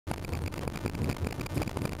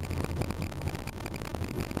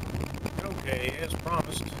Okay, as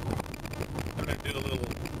promised, I'm going to do a little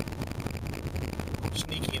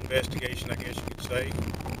sneaky investigation, I guess you could say.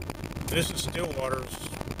 This is Stillwater's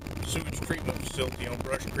sewage treatment facility on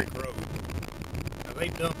Brush Creek Road. Now, they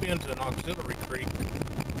dump into an auxiliary creek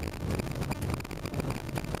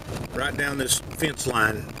right down this fence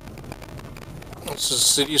line. This is the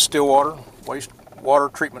City of Stillwater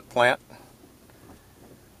wastewater treatment plant.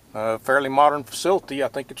 A fairly modern facility. I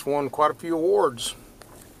think it's won quite a few awards.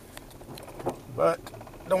 But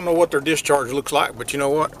I don't know what their discharge looks like, but you know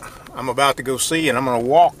what? I'm about to go see, and I'm going to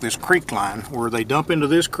walk this creek line where they dump into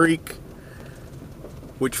this creek,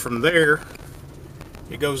 which from there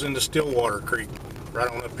it goes into Stillwater Creek, right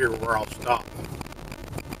on up here where I'll stop.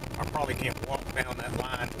 I probably can't walk down that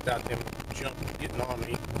line without them getting on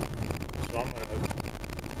me, so I'm going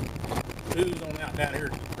to ooze on out down here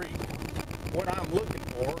to the creek. What I'm looking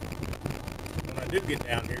for when I do get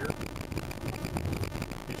down here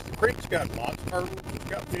is the creek's got lots of turtles, it's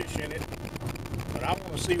got fish in it, but I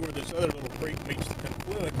want to see where this other little creek meets the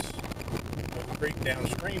confluence of the creek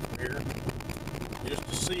downstream from here, just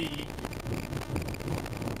to see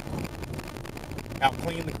how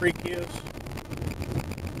clean the creek is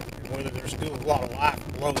and whether there's still a lot of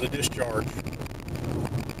life below the discharge.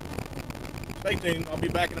 Stay tuned, I'll be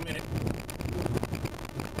back in a minute.